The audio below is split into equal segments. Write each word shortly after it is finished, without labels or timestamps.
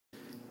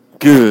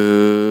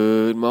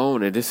Good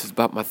morning. This is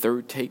about my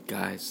third take,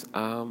 guys.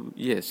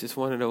 It's just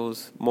one of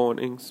those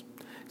mornings.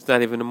 It's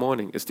not even the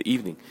morning, it's the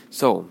evening.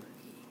 So,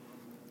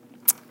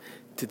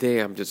 today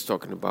I'm just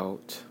talking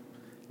about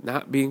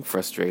not being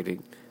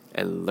frustrated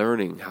and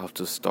learning how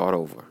to start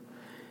over.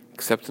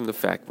 Accepting the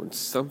fact when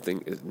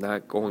something is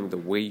not going the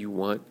way you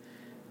want,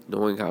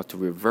 knowing how to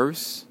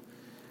reverse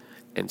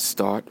and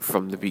start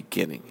from the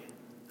beginning.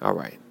 All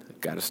right, I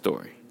got a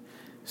story.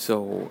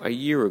 So, a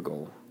year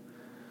ago,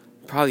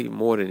 probably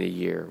more than a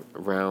year,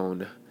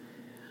 around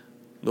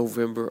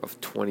November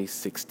of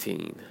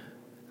 2016,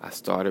 I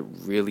started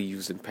really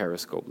using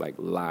Periscope, like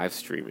live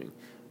streaming,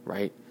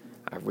 right?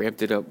 I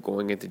ramped it up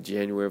going into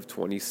January of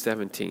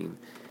 2017,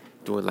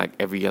 doing like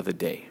every other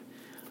day.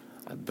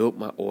 I built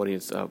my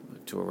audience up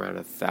to around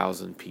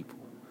 1,000 people,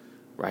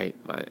 right?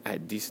 I had a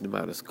decent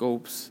amount of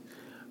scopes.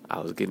 I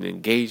was getting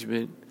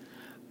engagement.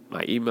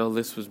 My email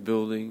list was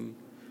building,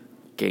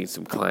 gained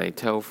some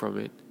clientele from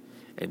it.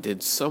 And then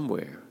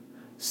somewhere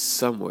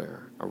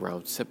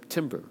around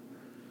September,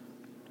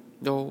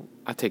 no,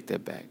 I take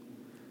that back.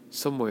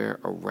 Somewhere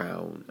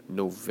around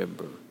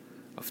November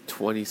of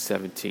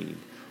 2017,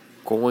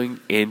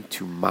 going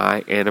into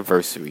my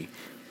anniversary,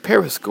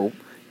 Periscope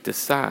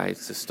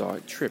decides to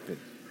start tripping.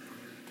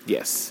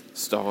 Yes,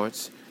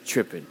 starts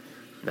tripping.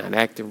 Not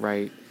acting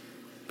right.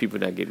 People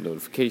not getting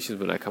notifications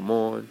when I come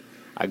on.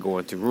 I go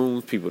into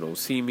rooms, people don't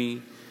see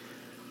me.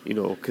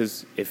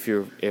 Because if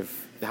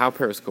how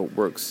Periscope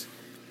works,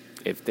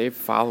 if they're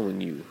following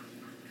you,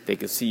 they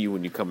can see you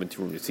when you come into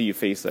the room. They see your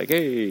face like,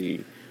 hey.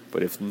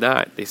 But if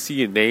not, they see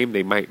your name,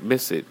 they might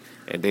miss it,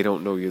 and they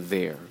don't know you're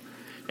there.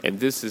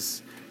 And this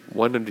is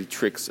one of the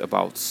tricks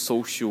about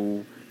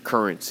social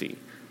currency.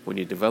 When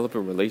you develop a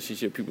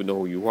relationship, people know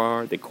who you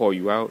are. They call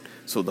you out.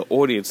 So the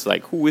audience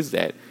like, who is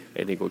that?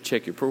 And they go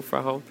check your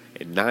profile,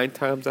 and 9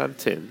 times out of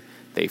 10,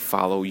 they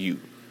follow you.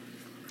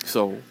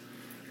 So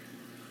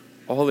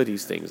all of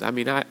these things. I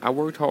mean, I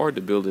worked hard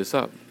to build this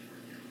up,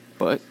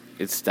 but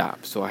it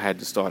stopped. So I had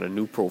to start a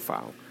new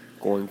profile,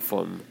 going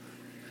from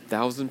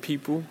 1,000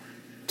 people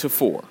to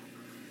 4.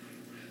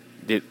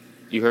 Did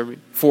you hear me?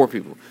 4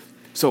 people.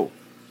 So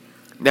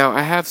now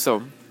I have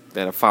some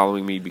that are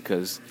following me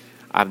because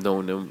I've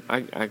known them.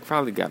 I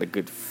probably got a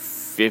good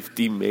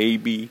 50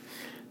 maybe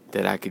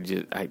that I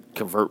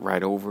convert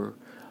right over,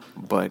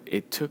 but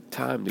it took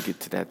time to get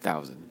to that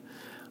 1,000.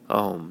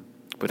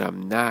 But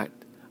I'm not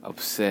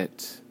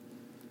upset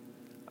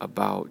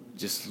about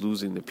just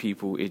losing the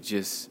people. It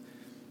just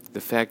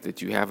the fact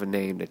that you have a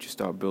name that you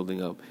start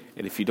building up.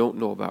 And if you don't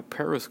know about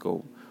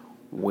Periscope,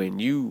 when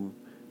you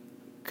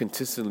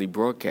consistently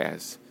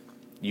broadcast,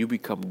 you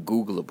become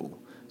Googleable.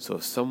 So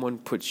if someone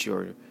puts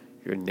your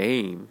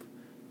name,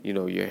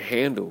 your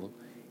handle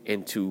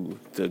into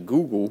the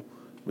Google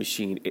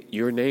machine,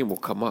 your name will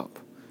come up.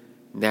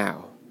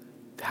 Now,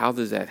 how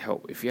does that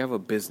help? If you have a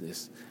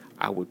business,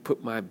 I would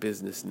put my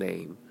business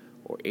name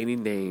or any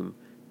name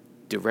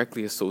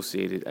directly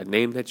associated, a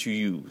name that you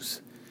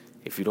use,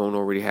 if you don't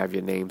already have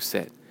your name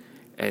set,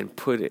 and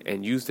put it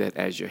and use that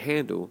as your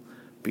handle,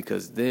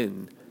 because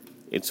then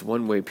it's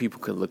one way people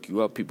can look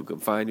you up, people can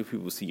find you,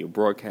 people see your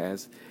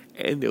broadcast,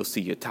 and they'll see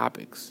your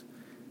topics.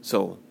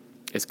 So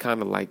it's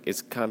kind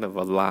of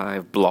a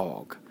live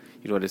blog.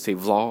 You know what they say,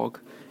 vlog?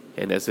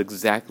 And that's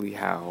exactly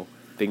how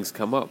things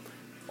come up.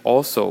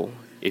 Also,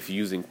 if you're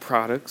using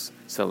products,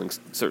 selling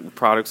certain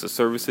products or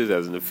services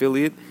as an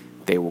affiliate,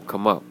 they will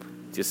come up.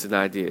 Just an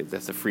idea.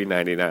 That's a free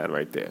 99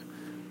 right there.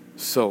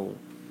 So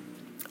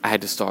I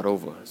had to start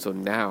over. So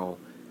now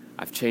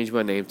I've changed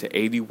my name to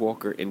A.D.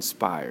 Walker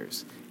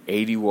Inspires.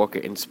 A.D. Walker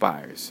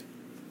Inspires.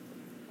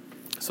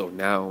 So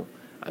now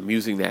I'm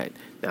using that.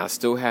 Now I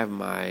still have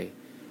my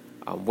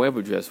web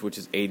address, which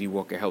is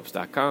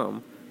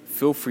adwalkerhelps.com.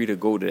 Feel free to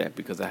go to that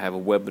because I have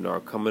a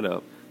webinar coming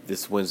up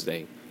this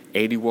Wednesday.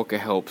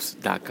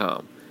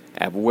 adwalkerhelps.com.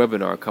 I have a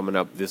webinar coming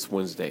up this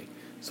Wednesday.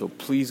 So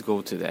please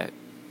go to that.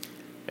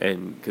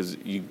 And because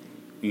you're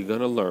going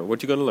to learn.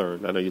 What you're going to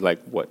learn, I know you're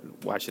like, what?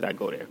 Why should I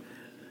go there?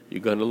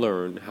 You're going to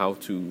learn how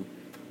to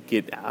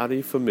get out of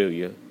the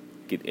familiar,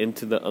 get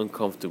into the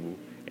uncomfortable,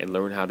 and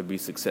learn how to be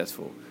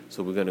successful.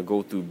 So we're going to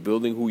go through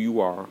building who you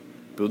are,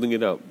 building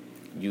it up,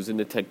 using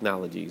the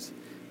technologies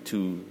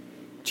to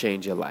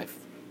change your life.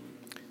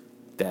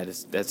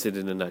 That's it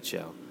in a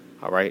nutshell.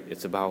 All right?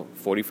 It's about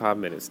 45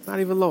 minutes. Not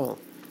even long.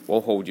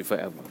 Won't hold you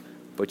forever.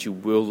 But you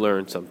will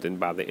learn something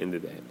by the end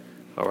of that.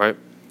 All right?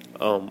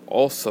 I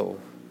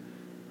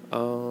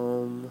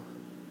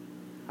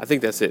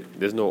think that's it.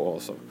 There's no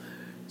also.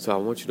 So I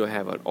want you to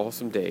have an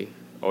awesome day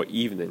or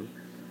evening,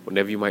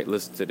 whenever you might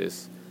listen to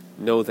this.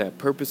 Know that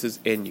purpose is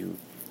in you.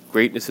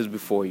 Greatness is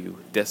before you.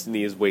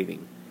 Destiny is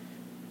waiting.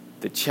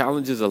 The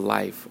challenges of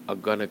life are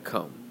going to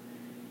come.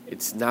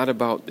 It's not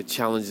about the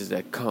challenges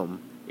that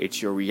come.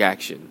 It's your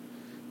reaction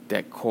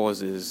that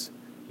causes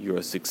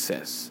your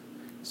success.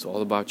 It's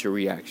all about your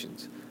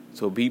reactions.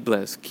 So be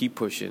blessed. Keep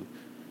pushing.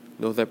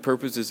 Know that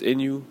purpose is in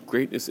you,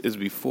 greatness is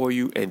before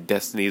you, and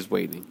destiny is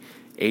waiting.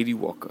 A.D.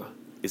 Walker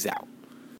is out.